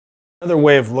Another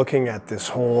way of looking at this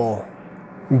whole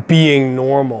being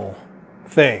normal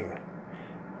thing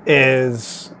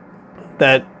is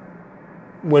that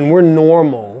when we're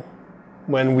normal,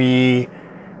 when we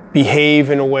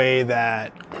behave in a way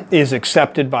that is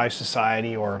accepted by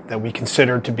society or that we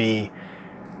consider to be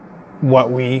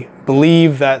what we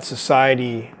believe that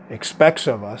society expects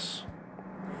of us,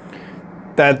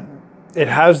 that it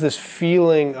has this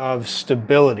feeling of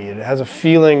stability. It has a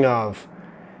feeling of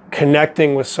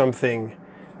connecting with something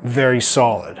very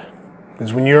solid.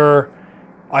 Because when you're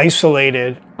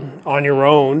isolated on your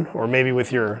own, or maybe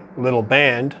with your little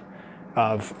band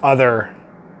of other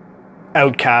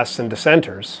outcasts and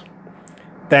dissenters,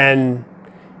 then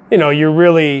you're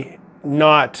really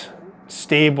not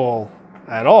stable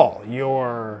at all.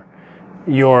 You're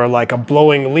like a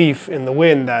blowing leaf in the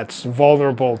wind that's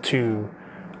vulnerable to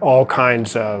all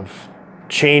kinds of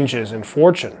changes in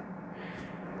fortune.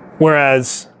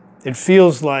 Whereas it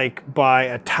feels like by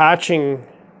attaching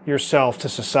yourself to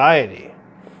society,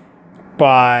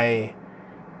 by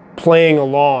playing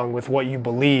along with what you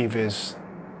believe is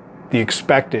the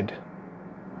expected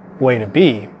way to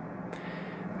be,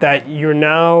 that you're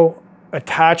now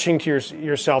attaching to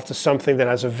yourself to something that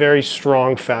has a very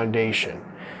strong foundation,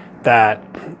 that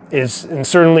is, and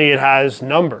certainly it has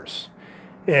numbers.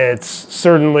 It's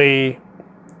certainly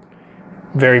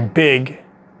very big,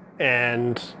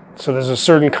 and so there's a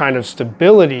certain kind of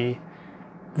stability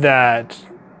that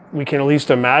we can at least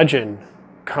imagine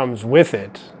comes with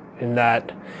it, in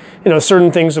that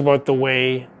certain things about the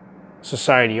way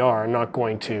society are not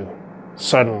going to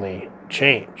suddenly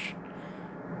change.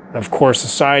 Of course,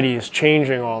 society is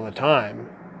changing all the time,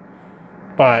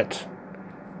 but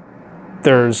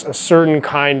there's a certain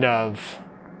kind of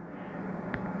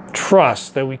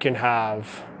trust that we can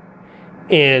have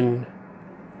in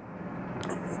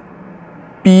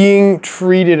being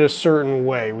treated a certain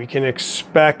way. We can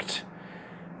expect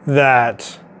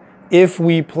that if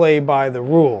we play by the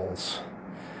rules,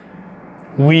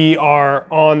 we are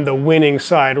on the winning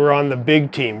side, we're on the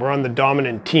big team, we're on the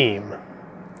dominant team,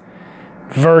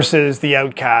 versus the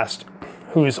outcast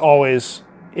who is always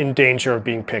in danger of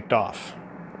being picked off.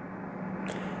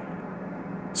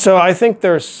 So I think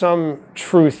there's some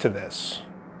truth to this.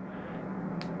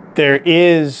 There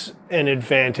is an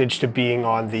advantage to being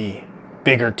on the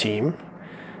bigger team,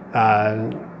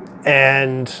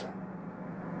 and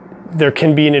there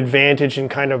can be an advantage in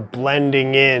kind of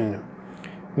blending in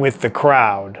with the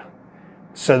crowd,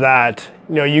 so that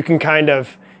you can kind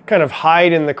of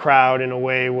hide in the crowd in a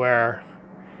way where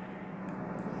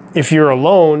if you're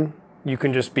alone, you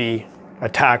can just be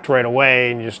attacked right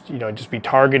away and just be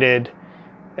targeted,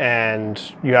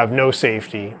 and you have no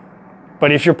safety.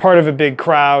 But if you're part of a big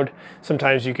crowd,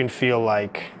 sometimes you can feel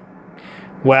like,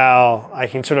 well, I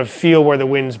can sort of feel where the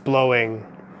wind's blowing,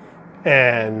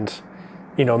 and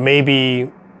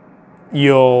maybe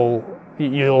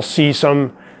you'll see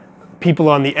some people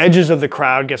on the edges of the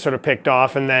crowd get sort of picked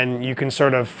off, and then you can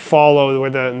sort of follow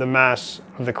where the mass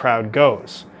of the crowd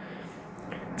goes.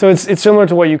 So it's similar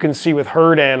to what you can see with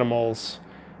herd animals.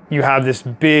 You have this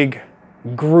big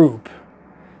group,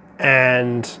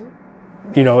 and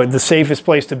the safest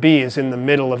place to be is in the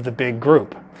middle of the big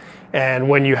group. And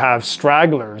when you have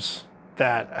stragglers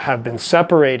that have been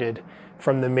separated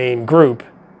from the main group,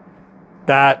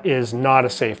 that is not a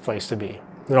safe place to be.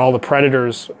 And all the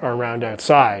predators are around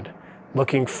outside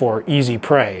looking for easy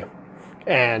prey.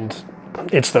 And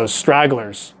it's those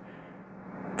stragglers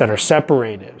that are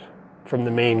separated from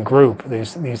the main group,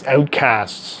 these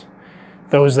outcasts,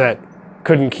 those that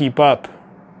couldn't keep up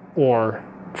or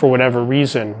for whatever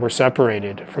reason were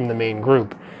separated from the main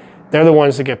group. They're the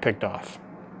ones that get picked off.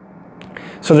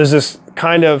 So there's this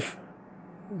kind of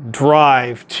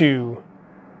drive to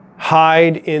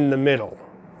hide in the middle.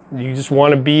 You just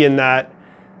want to be in the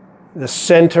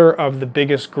center of the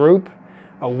biggest group,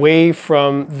 away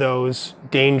from those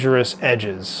dangerous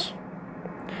edges.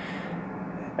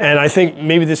 And I think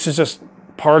maybe this is just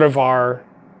part of our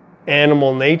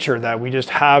animal nature, that we just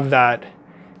have that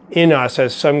in us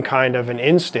as some kind of an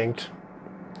instinct.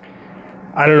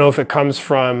 I don't know if it comes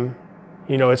from,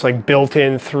 it's like built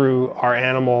in through our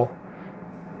animal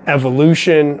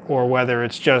evolution, or whether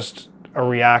it's just a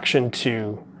reaction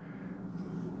to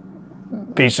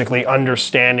basically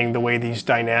understanding the way these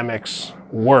dynamics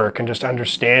work, and just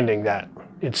understanding that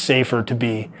it's safer to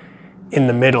be in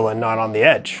the middle and not on the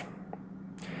edge.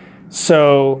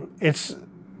 So it's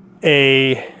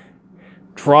a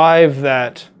drive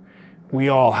that we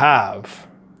all have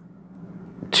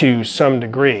to some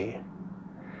degree.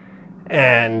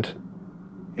 And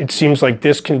it seems like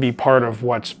this can be part of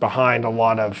what's behind a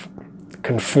lot of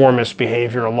conformist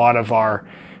behavior, a lot of our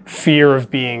fear of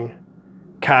being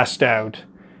cast out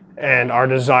and our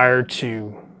desire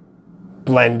to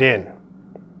blend in.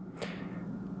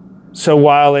 So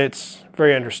while it's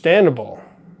very understandable,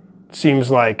 it seems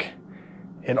like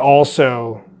it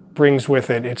also brings with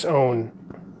it its own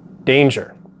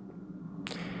danger.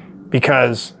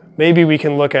 Because maybe we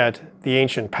can look at the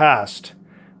ancient past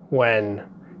when,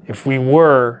 if we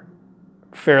were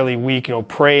fairly weak,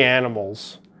 prey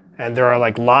animals, and there are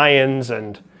like lions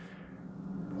and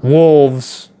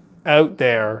wolves out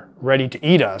there ready to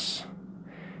eat us,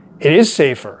 it is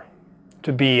safer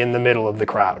to be in the middle of the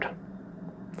crowd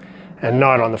and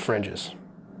not on the fringes.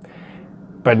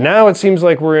 But now it seems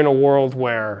like we're in a world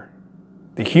where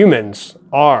the humans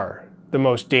are the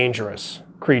most dangerous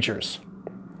creatures.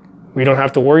 We don't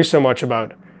have to worry so much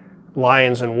about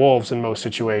lions and wolves in most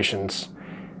situations.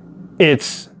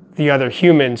 It's the other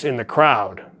humans in the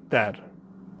crowd that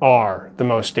are the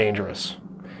most dangerous.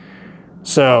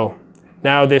 So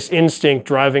now this instinct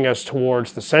driving us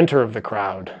towards the center of the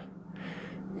crowd,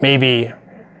 maybe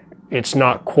it's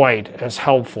not quite as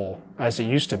helpful as it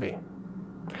used to be.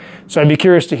 So I'd be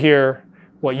curious to hear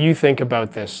what you think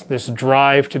about this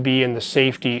drive to be in the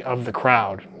safety of the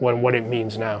crowd, what it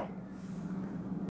means now.